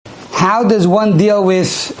How does one deal with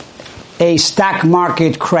a stock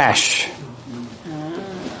market crash?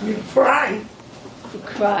 You cry. You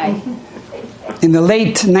cry. In the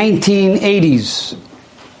late 1980s,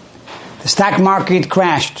 the stock market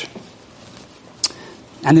crashed.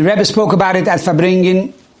 And the Rebbe spoke about it at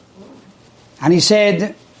Fabringen. And he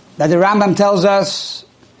said that the Rambam tells us,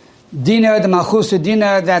 Dina, the Malchus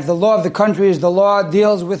Dina, that the law of the country is the law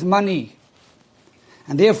deals with money.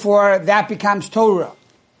 And therefore, that becomes Torah.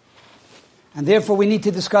 And therefore, we need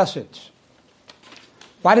to discuss it.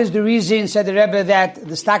 What is the reason, said the Rebbe, that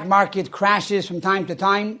the stock market crashes from time to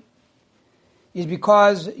time? Is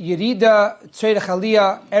because Yerida, Tzorech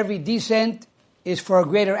Aliyah, every descent is for a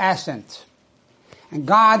greater ascent. And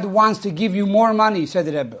God wants to give you more money, said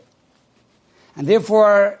the Rebbe. And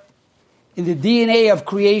therefore, in the DNA of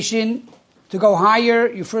creation, to go higher,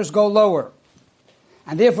 you first go lower.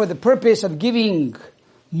 And therefore, the purpose of giving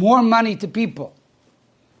more money to people,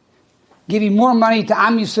 giving more money to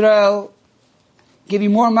Am Yisrael,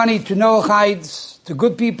 giving more money to Noachites, to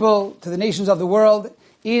good people, to the nations of the world,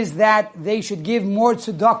 is that they should give more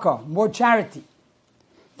tzedakah, more charity.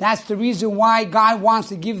 That's the reason why God wants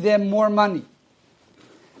to give them more money.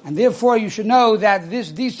 And therefore you should know that this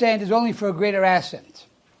descent is only for a greater ascent.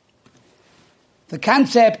 The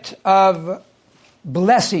concept of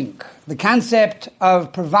blessing, the concept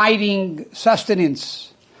of providing sustenance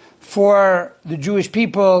for the Jewish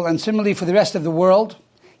people and similarly for the rest of the world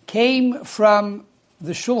came from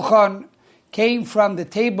the shulchan, came from the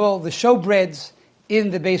table, the showbreads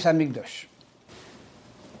in the Beis HaMikdash.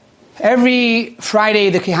 Every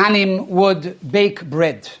Friday the Kehanim would bake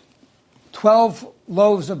bread, 12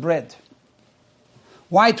 loaves of bread.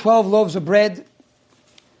 Why 12 loaves of bread?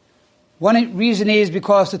 One reason is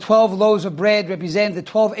because the 12 loaves of bread represent the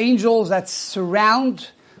 12 angels that surround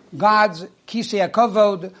God's Kisei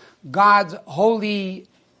HaKavod, God's holy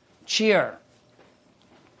chair.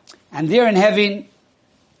 And there in heaven,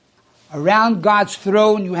 around God's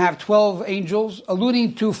throne, you have 12 angels,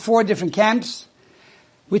 alluding to 4 different camps,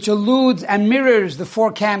 which alludes and mirrors the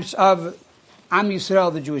 4 camps of Am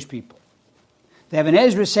Yisrael, the Jewish people. The Even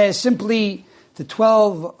Ezra says simply the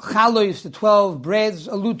 12 chalois, the 12 breads,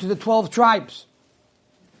 allude to the 12 tribes.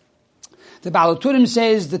 The Baal HaTurim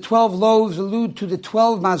says the 12 loaves allude to the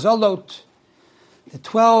 12 mazalot, the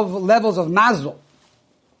 12 levels of mazel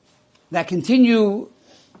that continue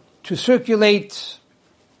to circulate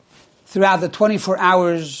throughout the 24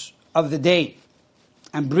 hours of the day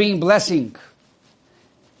and bring blessing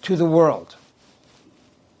to the world.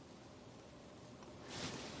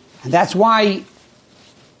 And that's why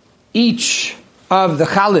each of the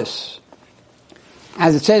chalis,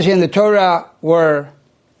 as it says here in the Torah, were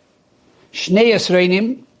shnei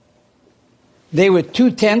esreinim. They were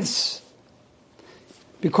 2/10,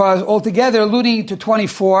 because altogether alluding to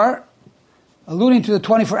 24, alluding to the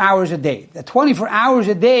 24 hours a day. The 24 hours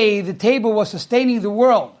a day, the table was sustaining the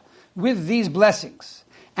world with these blessings.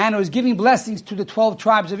 And it was giving blessings to the 12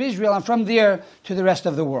 tribes of Israel, and from there to the rest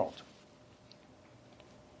of the world.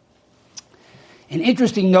 An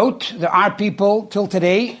interesting note, there are people till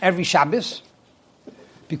today, every Shabbos,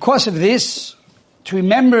 because of this, to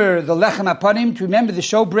remember the Lechem Apanim, to remember the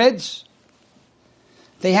showbreads,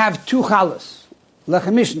 they have 2 chalas,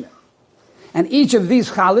 Lechem Mishnah. And each of these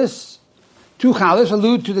chalas, 2 chalas,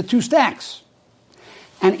 allude to the 2 stacks.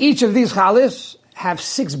 And each of these chalas have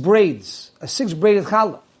 6 braids, a 6-braided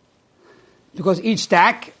challah. Because each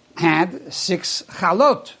stack had 6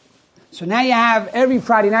 chalot. So now you have every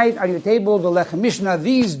Friday night on your table the Lechem Mishnah,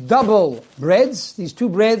 these double breads, these 2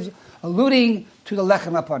 breads, alluding to the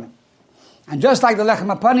Lechem Apanim. And just like the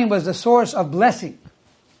Lechem Apanim was the source of blessing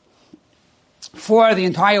for the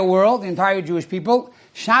entire world, the entire Jewish people,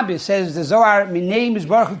 Shabbos, says the Zohar, Minei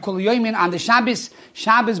Mizbarchu Kol Yomin, on the Shabbos,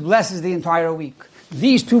 Shabbos blesses the entire week.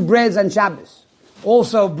 These 2 breads on Shabbos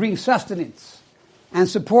also bring sustenance and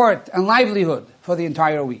support and livelihood for the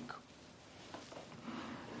entire week.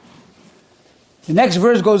 The next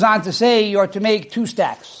verse goes on to say you are to make 2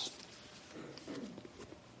 stacks.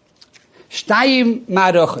 Shtayim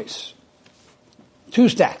ma'aroches. 2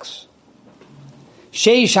 stacks.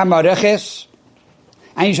 Sheish ha'maroches.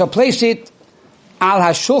 And you shall place it al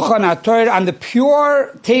hashulchan haTorah, on the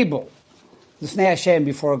pure table, l'fnei Hashem,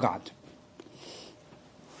 before God.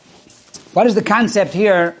 What is the concept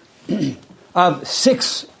here of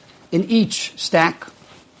 6 in each stack?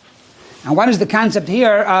 And what is the concept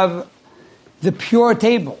here of the pure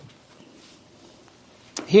table?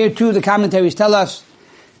 Here too the commentaries tell us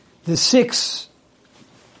the 6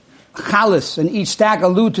 chalas in each stack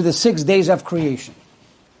allude to the 6 days of creation.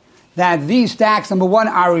 That these stacks, number 1,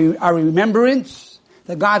 are a remembrance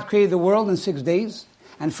that God created the world in 6 days.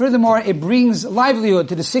 And furthermore, it brings livelihood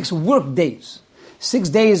to the 6 work days. 6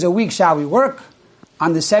 days a week shall we work.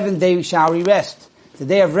 On the 7th day shall we rest. The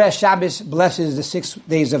day of rest, Shabbos, blesses the 6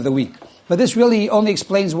 days of the week. But this really only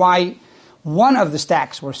explains why one of the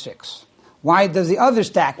stacks were 6. Why does the other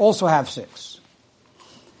stack also have 6?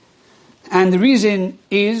 And the reason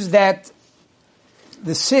is that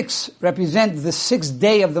the 6 represent the 6th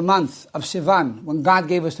day of the month of Sivan, when God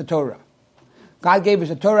gave us the Torah. God gave us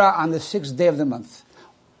the Torah on the 6th day of the month.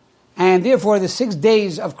 And therefore the 6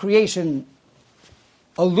 days of creation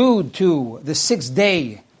allude to the 6th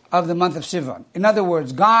day of the month of Sivan. In other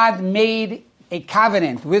words, God made a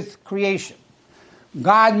covenant with creation.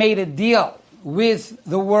 God made a deal with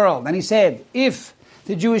the world. And he said, if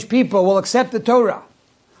the Jewish people will accept the Torah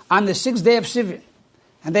on the 6th day of Sivan,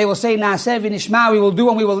 and they will say, Naaseh v'nishma, we will do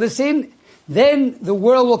and we will listen, then the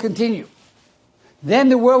world will continue. Then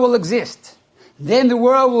the world will exist. Then the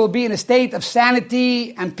world will be in a state of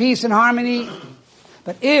sanity and peace and harmony.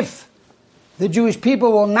 But if the Jewish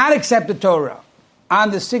people will not accept the Torah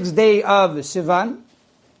on the 6th day of Sivan,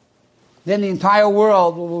 then the entire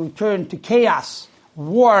world will return to chaos,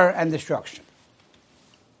 war, and destruction.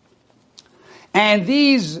 And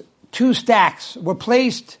these 2 stacks were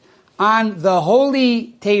placed on the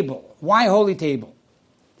holy table. Why holy table?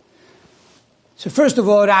 So first of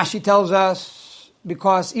all, Rashi tells us,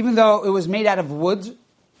 because even though it was made out of wood,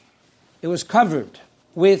 it was covered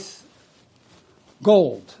with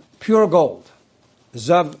gold, pure gold,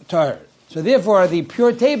 zav tahor. So therefore, the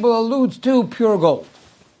pure table alludes to pure gold.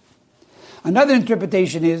 Another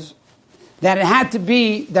interpretation is that it had to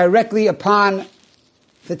be directly upon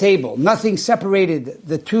the table. Nothing separated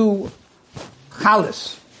the 2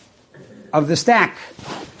 challahs of the stack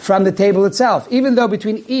from the table itself. Even though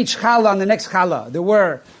between each challah and the next challah there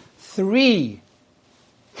were 3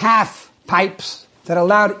 half pipes that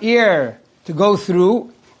allowed air to go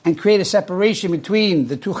through and create a separation between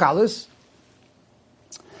the 2 challahs.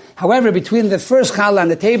 However, between the first challah and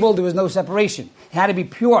the table there was no separation. It had to be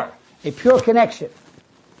pure, a pure connection.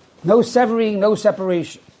 No severing, no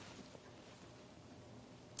separation.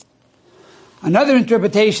 Another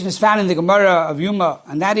interpretation is found in the Gemara of Yuma,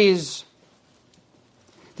 and that is,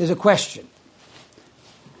 there's a question.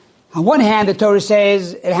 On one hand, the Torah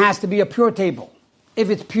says it has to be a pure table. If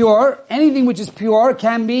it's pure, anything which is pure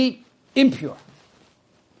can be impure.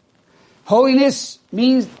 Holiness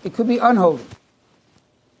means it could be unholy.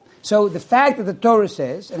 So the fact that the Torah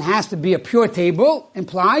says it has to be a pure table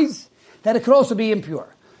implies that it could also be impure.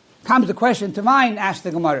 Comes the question to mind, asked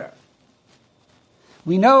the Gemara.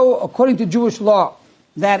 We know, according to Jewish law,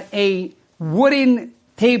 that a wooden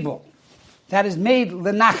table that is made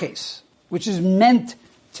lenaches, which is meant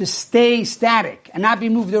to stay static and not be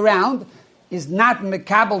moved around, is not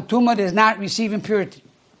mekabel tumah, does not receive impurity.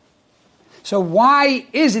 So why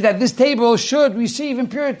is it that this table should receive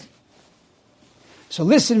impurity? So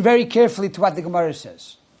listen very carefully to what the Gemara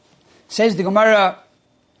says. Says the Gemara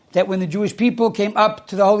that when the Jewish people came up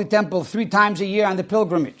to the Holy Temple 3 times a year on the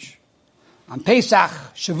pilgrimage, on Pesach,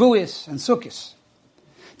 Shavuos, and Sukkot,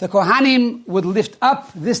 the Kohanim would lift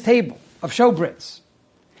up this table of showbreads,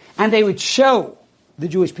 and they would show the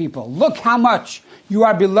Jewish people, look how much you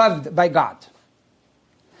are beloved by God.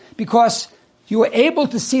 Because you were able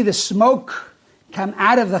to see the smoke come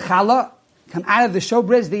out of the challah, come out of the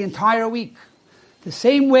showbreads the entire week. The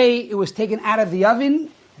same way it was taken out of the oven,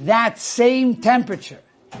 that same temperature,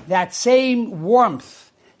 that same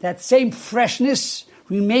warmth, that same freshness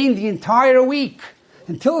remained the entire week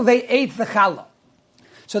until they ate the challah.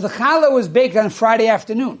 So the challah was baked on Friday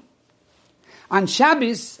afternoon. On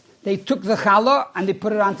Shabbos, they took the challah and they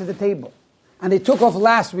put it onto the table. And they took off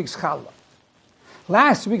last week's challah.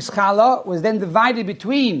 Last week's challah was then divided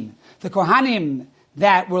between the Kohanim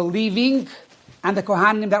that were leaving and the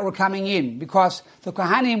Kohanim that were coming in, because the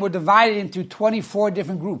Kohanim were divided into 24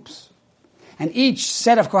 different groups. And each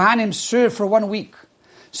set of Kohanim served for 1 week.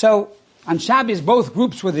 So on Shabbos, both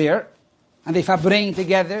groups were there, and they fabring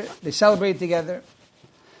together, they celebrate together.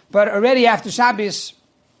 But already after Shabbos,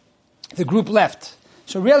 the group left.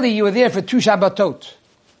 So really, you were there for 2 Shabbatot.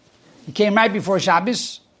 You came right before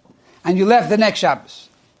Shabbos, and you left the next Shabbos.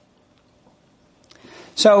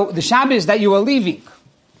 So the Shabbos that you were leaving,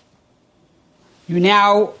 you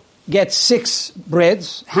now get 6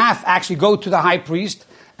 breads. Half actually go to the high priest,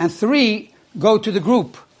 and 3 go to the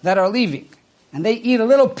group that are leaving. And they eat a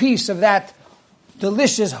little piece of that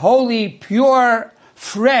delicious, holy, pure,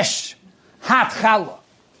 fresh, hot challah.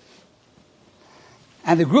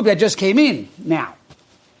 And the group that just came in now,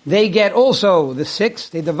 they get also the 6.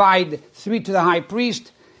 They divide 3 to the high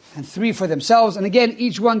priest and 3 for themselves. And again,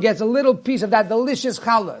 each one gets a little piece of that delicious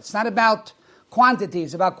challah. It's not about quantity,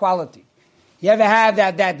 it's about quality. You ever have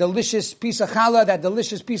that delicious piece of challah, that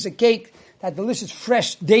delicious piece of cake, that delicious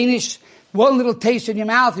fresh Danish, one little taste in your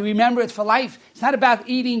mouth, you remember it for life? It's not about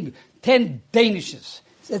eating 10 Danishes.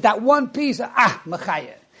 It's that one piece of,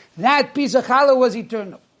 machaya. That piece of challah was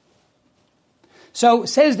eternal. So,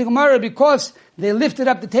 says the Gemara, because they lifted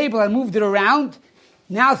up the table and moved it around,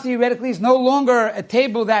 now theoretically it's no longer a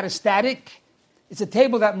table that is static. It's a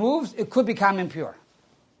table that moves. It could become impure.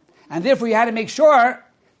 And therefore you had to make sure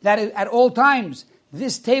that at all times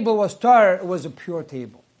this table was tar, it was a pure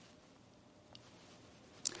table.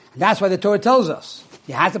 And that's why the Torah tells us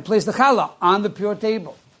you have to place the challah on the pure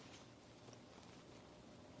table.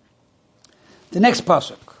 The next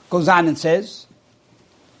pasuk goes on and says,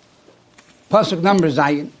 pasuk number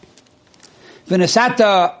Zayin,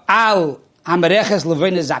 V'nesata al hamareches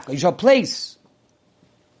levein zakah. You shall place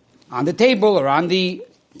on the table or on the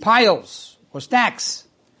piles or stacks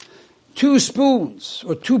 2 spoons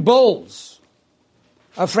or 2 bowls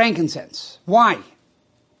of frankincense. Why?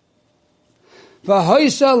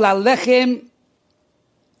 V'hoisa lalechem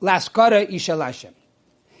laskara ishal Hashem.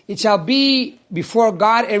 It shall be before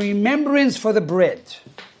God a remembrance for the bread.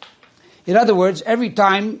 In other words, every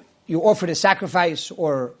time you offered a sacrifice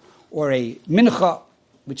or a mincha,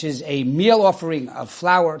 which is a meal offering of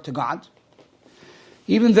flour to God,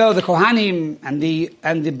 even though the Kohanim and the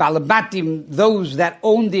Balabatim, those that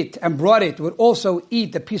owned it and brought it, would also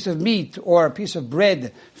eat a piece of meat or a piece of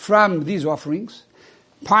bread from these offerings,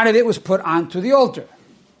 part of it was put onto the altar.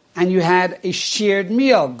 And you had a shared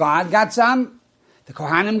meal. God got some, the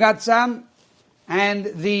Kohanim got some, and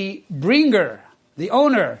the bringer, the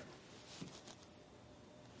owner,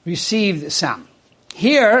 received some.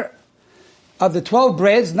 Here, of the 12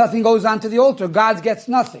 breads, nothing goes onto the altar. God gets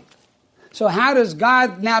nothing. So how does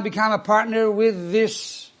God now become a partner with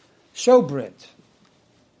this showbread?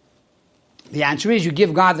 The answer is you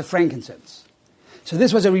give God the frankincense. So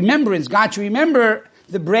this was a remembrance. God should remember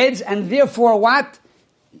the breads and therefore what?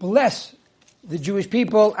 Bless the Jewish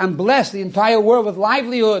people and bless the entire world with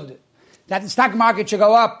livelihood. That the stock market should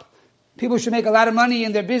go up. People should make a lot of money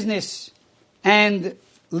in their business and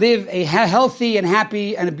live a healthy and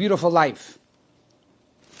happy and a beautiful life.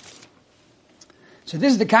 So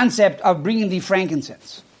this is the concept of bringing the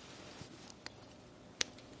frankincense.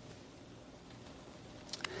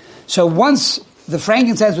 So once the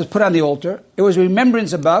frankincense was put on the altar, it was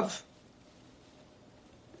remembrance above.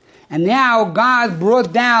 And now God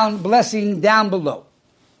brought down blessing down below.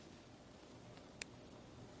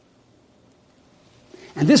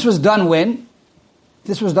 And this was done when?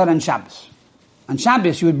 This was done on Shabbos. On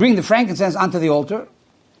Shabbos, you would bring the frankincense onto the altar,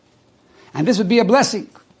 and this would be a blessing.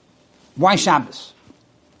 Why Shabbos?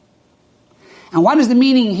 And what is the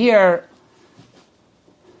meaning here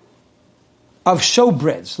of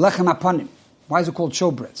showbreads, lechem apanim? Why is it called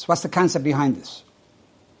showbreads? What's the concept behind this?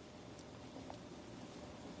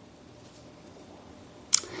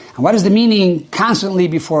 And what is the meaning constantly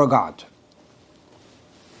before God?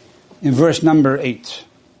 In verse number 8.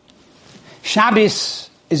 Shabbos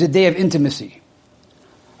is a day of intimacy.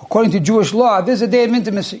 According to Jewish law, this is a day of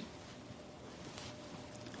intimacy.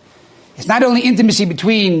 It's not only intimacy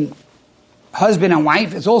between husband and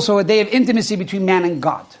wife, it's also a day of intimacy between man and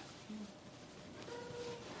God.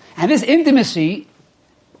 And this intimacy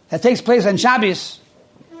that takes place on Shabbos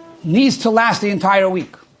needs to last the entire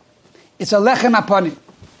week. It's a lechem apanim.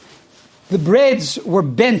 The breads were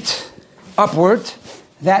bent upward,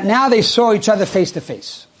 that now they saw each other face to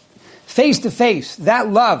face. Face to face, that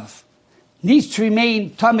love needs to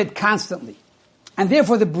remain tamid constantly. And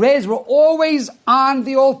therefore the breads were always on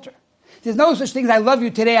the altar. There's no such thing as I love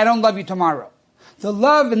you today, I don't love you tomorrow. The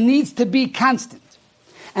love needs to be constant.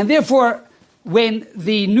 And therefore, when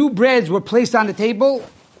the new breads were placed on the table,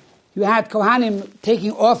 you had Kohanim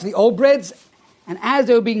taking off the old breads, and as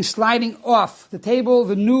they were being sliding off the table,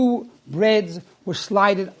 the new breads were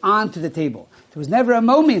slided onto the table. There was never a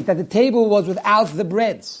moment that the table was without the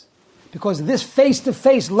breads, because this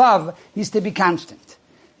face-to-face love needs to be constant.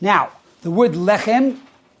 Now, the word lechem,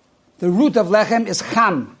 the root of lechem is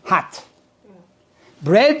cham, hot.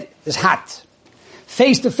 Bread is hot.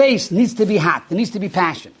 Face-to-face needs to be hot. There needs to be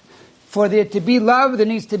passion. For there to be love, there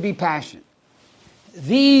needs to be passion.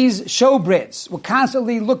 These showbreads were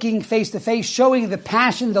constantly looking face-to-face, showing the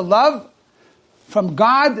passion, the love from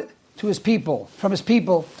God to His people, from His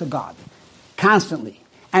people to God. Constantly.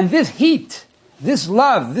 And this heat, this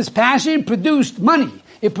love, this passion produced money.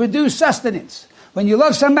 It produced sustenance. When you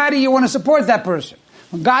love somebody, you want to support that person.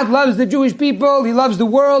 When God loves the Jewish people, He loves the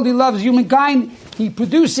world, He loves humankind, He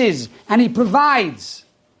produces and He provides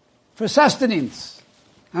for sustenance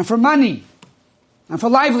and for money and for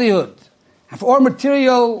livelihood. and for all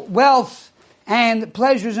material wealth and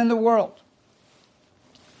pleasures in the world.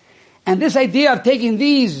 And this idea of taking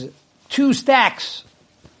these two stacks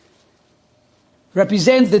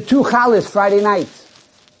represents the two challahs Friday night,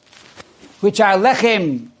 which are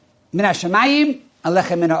lechem min hashamayim and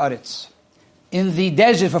lechem min haaretz. In the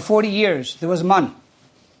desert for 40 years, there was man.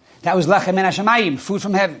 That was lechem min hashamayim, food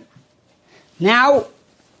from heaven. Now,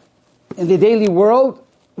 in the daily world,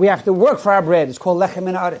 we have to work for our bread. It's called lechem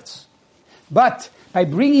min haaretz. But by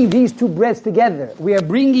bringing these two breads together, we are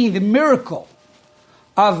bringing the miracle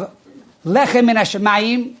of lechem min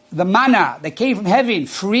hashamayim, the manna that came from heaven,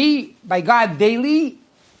 free by God daily,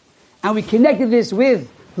 and we connected this with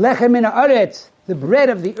lechem min haaretz, the bread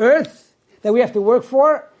of the earth that we have to work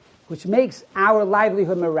for, which makes our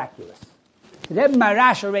livelihood miraculous. The Rebbe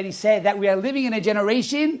Marash already said that we are living in a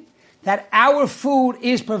generation that our food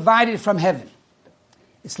is provided from heaven.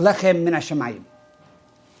 It's lechem min hashamayim.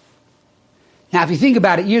 Now, if you think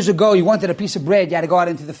about it, years ago, you wanted a piece of bread, you had to go out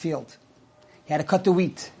into the field. You had to cut the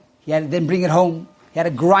wheat. You had to then bring it home. You had to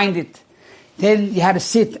grind it. Then you had to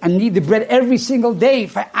sit and knead the bread every single day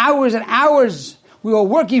for hours and hours. We were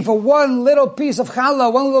working for one little piece of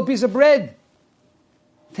challah, one little piece of bread.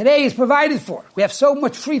 Today is provided for. We have so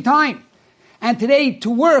much free time. And today, to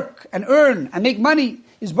work and earn and make money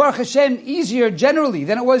is, Baruch Hashem, easier generally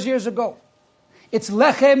than it was years ago. It's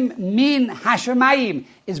lechem min hashamayim.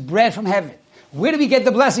 It's bread from heaven. Where do we get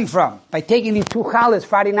the blessing from? By taking these two challahs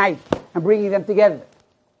Friday night and bringing them together.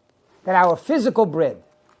 That our physical bread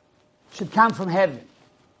should come from heaven.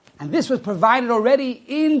 And this was provided already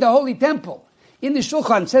in the Holy Temple. In the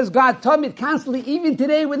Shulchan, says God, Tamid, constantly, even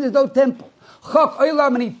today when there's no temple. Chok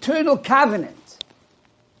Olam, an eternal covenant.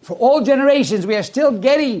 For all generations, we are still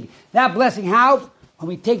getting that blessing. How? When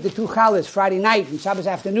we take the two challahs Friday night and Shabbos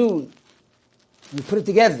afternoon, and we put it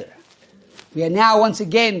together. We are now once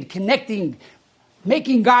again connecting,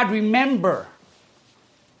 making God remember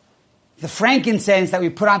the frankincense that we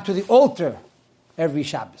put onto the altar every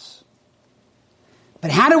Shabbos. But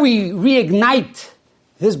how do we reignite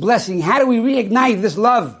this blessing? How do we reignite this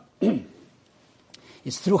love?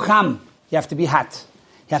 It's through cham. You have to be hot.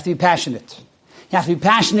 You have to be passionate. You have to be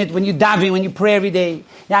passionate when you daven, when you pray every day.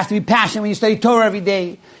 You have to be passionate when you study Torah every day.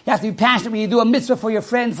 You have to be passionate when you do a mitzvah for your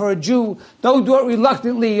friend, for a Jew. Don't do it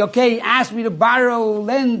reluctantly, okay? Ask me to borrow,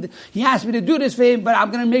 lend. He asked me to do this for him, but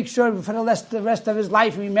I'm going to make sure for the rest of his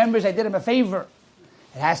life he remembers I did him a favor.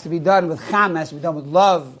 It has to be done with cham, it has to be done with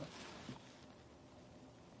love,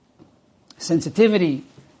 sensitivity,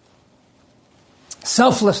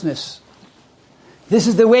 selflessness. This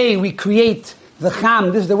is the way we create the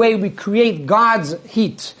cham. This is the way we create God's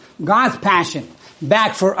heat, God's passion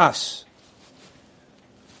back for us.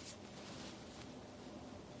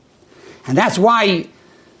 And that's why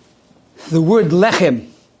the word lechem,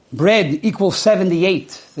 bread, equals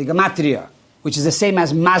 78, the gematria, which is the same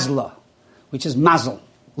as mazla, which is mazel,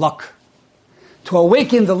 luck. To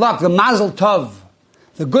awaken the luck, the mazel tov,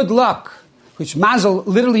 the good luck, which mazel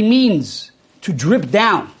literally means to drip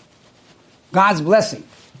down God's blessing,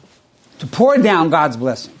 to pour down God's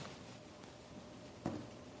blessing.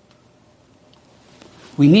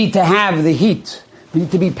 We need to have the heat. We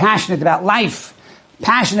need to be passionate about life,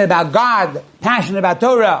 passionate about God, passionate about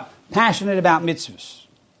Torah, passionate about mitzvahs.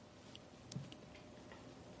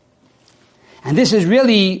 And this is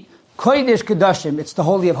really Kodesh Kodashim. It's the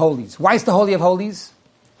Holy of Holies. Why is the Holy of Holies?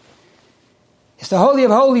 It's the Holy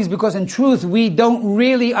of Holies because in truth we don't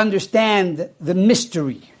really understand the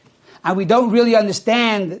mystery. And we don't really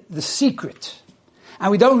understand the secret. And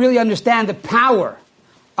we don't really understand the power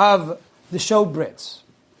of the showbreads.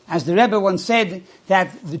 As the Rebbe once said,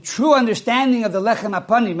 that the true understanding of the lechem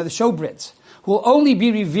apanim, of the showbreads, will only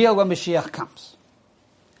be revealed when Mashiach comes.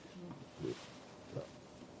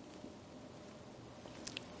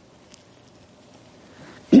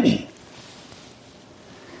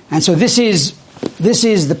 And so this is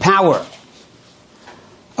the power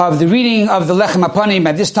of the reading of the lechem apanim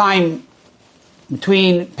at this time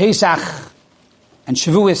between Pesach and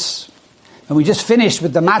Shavuos. And we just finished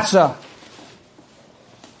with the matzah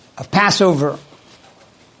of Passover.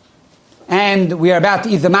 And we are about to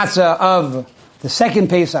eat the matzah of the second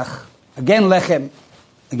Pesach. Again lechem,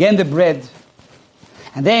 again the bread.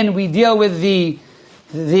 And then we deal with the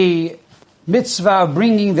mitzvah of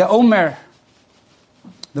bringing the omer,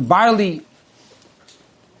 the barley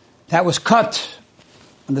that was cut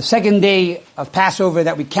on the second day of Passover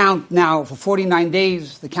that we count now for 49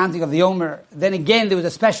 days, the counting of the omer. Then again there was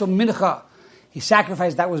a special mincha, a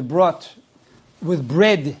sacrifice that was brought with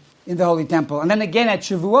bread in the Holy Temple. And then again at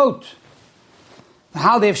Shavuot, the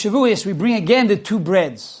holiday of Shavuos, we bring again the two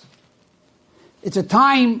breads. It's a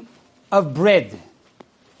time of bread.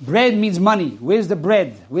 Bread means money. Where's the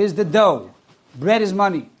bread? Where's the dough? Bread is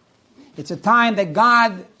money. It's a time that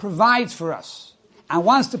God provides for us and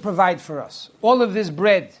wants to provide for us. All of this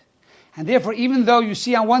bread. And therefore, even though you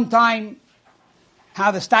see on one time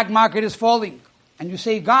how the stock market is falling, and you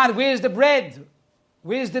say, God, where's the bread?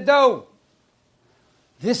 Where's the dough?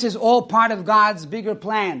 This is all part of God's bigger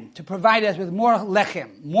plan to provide us with more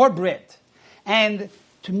lechem, more bread, and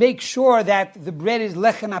to make sure that the bread is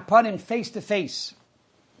lechem apanim, face to face,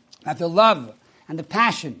 that the love and the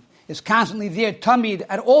passion is constantly there, tamid,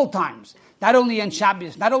 at all times, not only on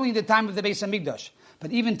Shabbos, not only in the time of the Beis Hamikdash,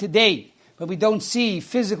 but even today, when we don't see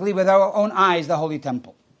physically with our own eyes the Holy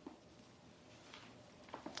Temple.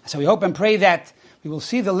 So we hope and pray that we will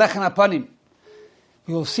see the lechem apanim.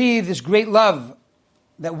 We will see this great love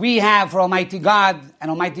that we have for Almighty God,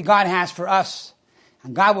 and Almighty God has for us.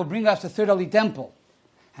 And God will bring us the third Holy Temple,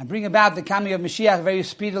 and bring about the coming of Mashiach very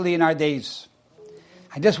speedily in our days.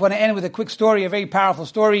 I just want to end with a quick story, a very powerful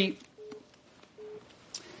story.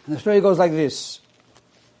 And the story goes like this.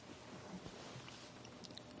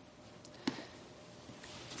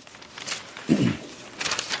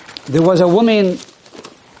 There was a woman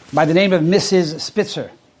by the name of Mrs.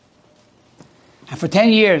 Spitzer. And for 10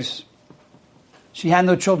 years, she had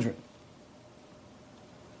no children.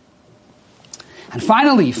 And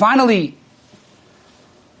finally,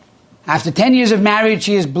 after 10 years of marriage,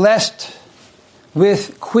 she is blessed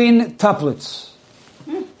with quintuplets.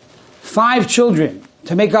 5 children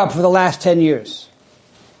to make up for the last 10 years.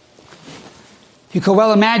 You can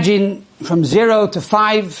well imagine from 0 to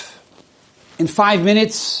 5 in 5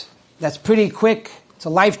 minutes. That's pretty quick. It's a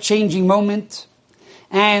life-changing moment.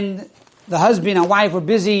 And the husband and wife were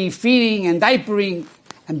busy feeding and diapering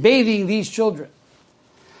and bathing these children.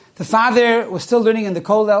 The father was still learning in the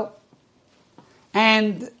kollel.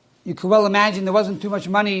 And you can well imagine there wasn't too much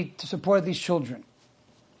money to support these children.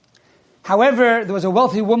 However, there was a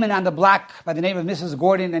wealthy woman on the block by the name of Mrs.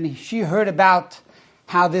 Gordon, and she heard about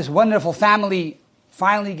how this wonderful family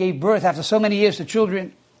finally gave birth after so many years to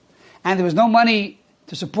children, and there was no money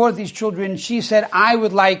to support these children. She said, I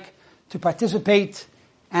would like to participate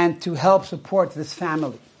and to help support this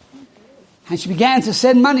family. And she began to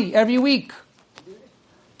send money every week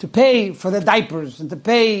to pay for the diapers and to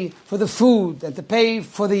pay for the food and to pay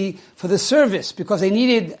for the service, because they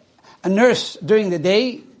needed a nurse during the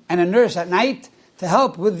day and a nurse at night to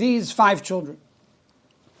help with these 5 children.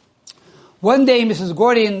 One day, Mrs.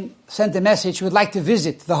 Gordon sent a message. She would like to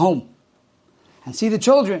visit the home and see the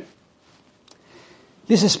children.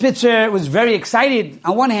 Mrs. Spitzer was very excited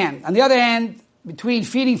on one hand. On the other hand, between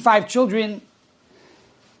feeding 5 children,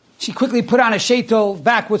 she quickly put on a sheitel,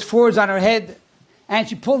 backwards, forwards on her head, and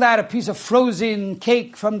she pulled out a piece of frozen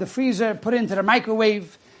cake from the freezer, put it into the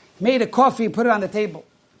microwave, made a coffee, put it on the table.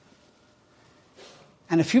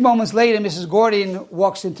 And a few moments later, Mrs. Gordon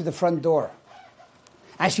walks into the front door.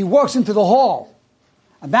 As she walks into the hall,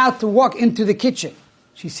 about to walk into the kitchen,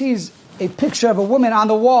 she sees a picture of a woman on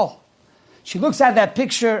the wall. She looks at that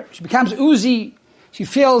picture, she becomes oozy, she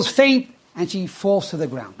feels faint, and she falls to the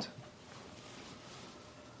ground.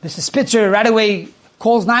 Mrs. Spitzer right away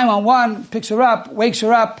calls 911, picks her up, wakes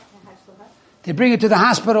her up. They bring her to the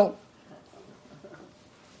hospital.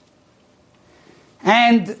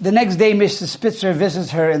 And the next day, Mrs. Spitzer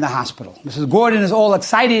visits her in the hospital. Mrs. Gordon is all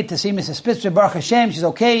excited to see Mrs. Spitzer. Baruch Hashem, she's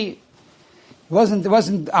okay. It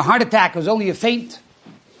wasn't a heart attack, it was only a faint.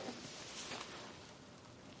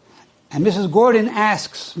 And Mrs. Gordon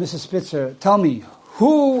asks Mrs. Spitzer, tell me,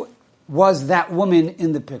 who was that woman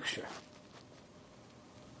in the picture?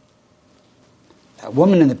 That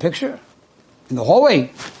woman in the picture? In the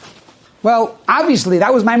hallway? Well, obviously,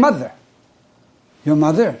 that was my mother. Your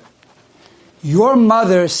mother? Your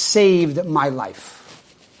mother saved my life.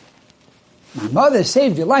 My mother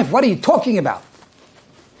saved your life? What are you talking about?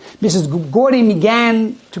 Mrs. Gordon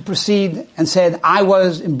began to proceed and said, I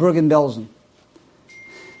was in Bergen-Belsen.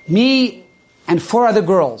 Me and 4 other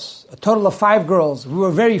girls, a total of 5 girls, we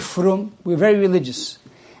were very frum, we were very religious.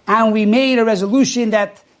 And we made a resolution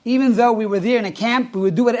that even though we were there in a camp, we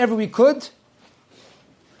would do whatever we could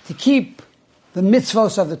to keep the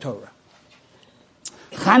mitzvos of the Torah.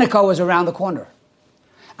 Hanukkah was around the corner.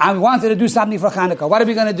 And we wanted to do something for Hanukkah. What are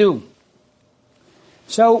we going to do?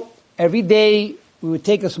 So every day we would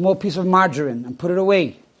take a small piece of margarine and put it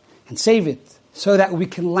away and save it so that we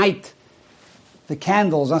can light the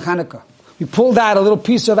candles on Hanukkah. We pulled out a little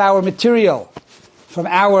piece of our material from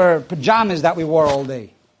our pajamas that we wore all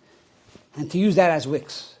day and to use that as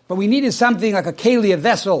wicks. But we needed something like a keli, a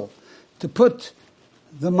vessel, to put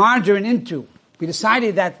the margarine into. We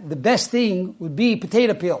decided that the best thing would be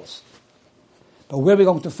potato peels. But where are we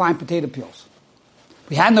going to find potato peels?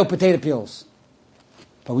 We had no potato peels.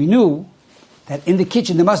 But we knew that in the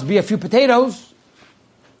kitchen there must be a few potatoes.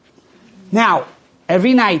 Now,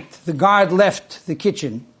 every night the guard left the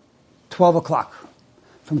kitchen 12 o'clock.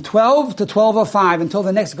 From 12 to 12:05 until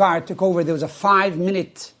the next guard took over, there was a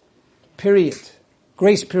 5-minute period,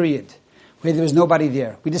 grace period, where there was nobody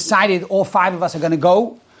there. We decided all 5 of us are going to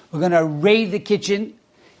go. We're going to raid the kitchen,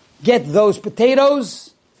 get those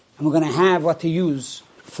potatoes, and we're going to have what to use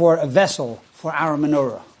for a vessel for our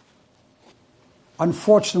menorah.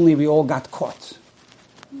 Unfortunately, we all got caught.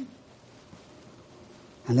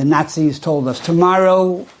 And the Nazis told us,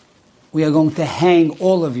 tomorrow we are going to hang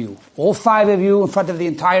all of you, all 5 of you, in front of the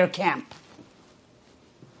entire camp.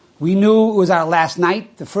 We knew it was our last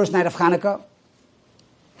night, the first night of Hanukkah.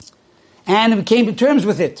 And we came to terms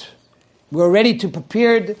with it. We were ready to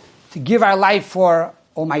prepared to give our life for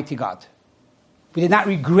Almighty God. We did not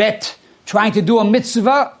regret trying to do a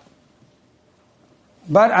mitzvah.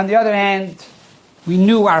 But on the other hand, we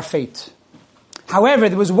knew our fate. However,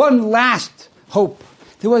 there was one last hope.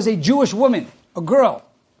 There was a Jewish woman, a girl,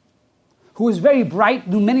 who was very bright,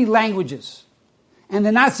 knew many languages. And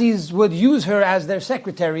the Nazis would use her as their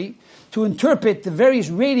secretary to interpret the various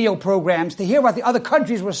radio programs to hear what the other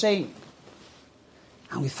countries were saying.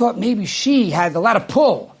 And we thought maybe she had a lot of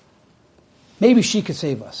pull. Maybe she could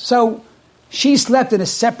save us. So she slept in a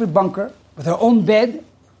separate bunker with her own bed,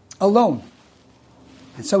 alone.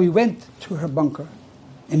 And so we went to her bunker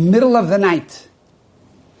in the middle of the night.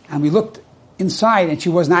 And we looked inside and she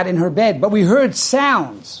was not in her bed. But we heard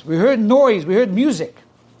sounds, we heard noise, we heard music.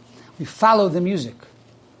 We followed the music.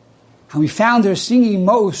 And we found her singing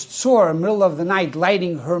Ma'us Tzor in the middle of the night,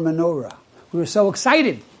 lighting her menorah. We were so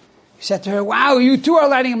excited. We said to her, wow, you too are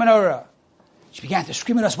lighting a menorah. She began to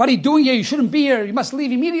scream at us, what are you doing here? You shouldn't be here. You must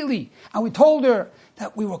leave immediately. And we told her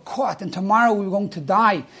that we were caught and tomorrow we were going to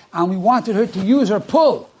die. And we wanted her to use her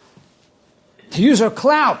pull, to use her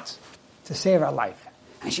clout to save our life.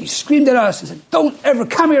 And she screamed at us and said, don't ever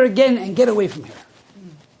come here again and get away from here.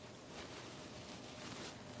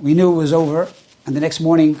 We knew it was over. And the next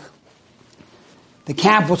morning, the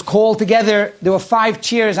camp was called together. There were 5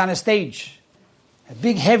 chairs on a stage, a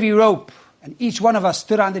big heavy rope. And each one of us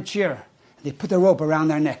stood on the chair. They put the rope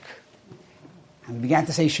around our neck. And we began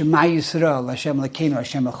to say, Shema Yisrael, Hashem Elokeinu,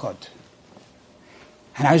 Hashem Echad.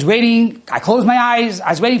 And I was waiting, I closed my eyes, I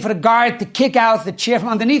was waiting for the guard to kick out the chair from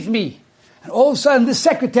underneath me. And all of a sudden, this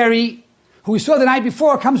secretary, who we saw the night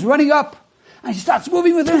before, comes running up. And she starts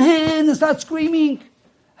moving with her hand and starts screaming.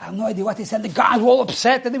 I have no idea what they said. The guards were all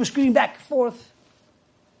upset and they were screaming back and forth.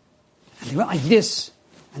 And they went like this.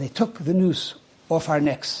 And they took the noose off our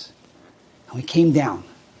necks. And we came down.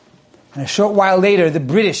 And a short while later, the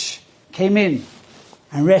British came in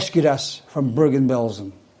and rescued us from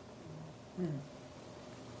Bergen-Belsen.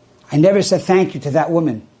 I never said thank you to that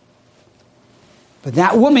woman. But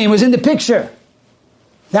that woman was in the picture.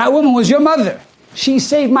 That woman was your mother. She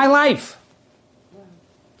saved my life.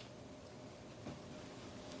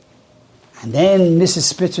 And then Mrs.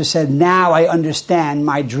 Spitzer said, now I understand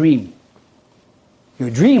my dream. Your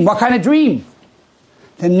dream? What kind of dream?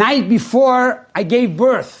 The night before I gave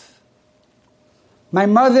birth, my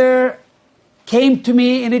mother came to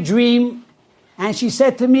me in a dream and she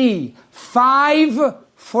said to me, 5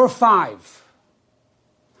 for 5.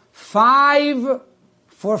 5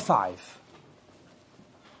 for 5.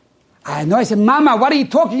 I said, Mama, what are you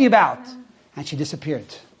talking about? And she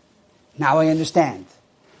disappeared. Now I understand.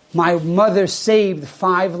 My mother saved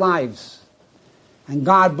 5 lives. And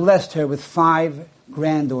God blessed her with 5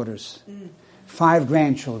 granddaughters. 5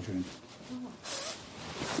 grandchildren.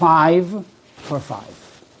 5 for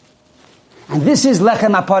 5. And this is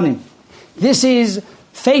lechem aponim. This is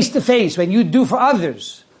face to face. When you do for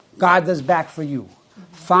others, God does back for you.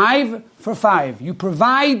 5 for 5. You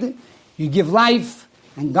provide, you give life,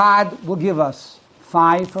 and God will give us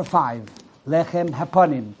 5 for 5. Lechem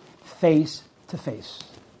haponim, face to face.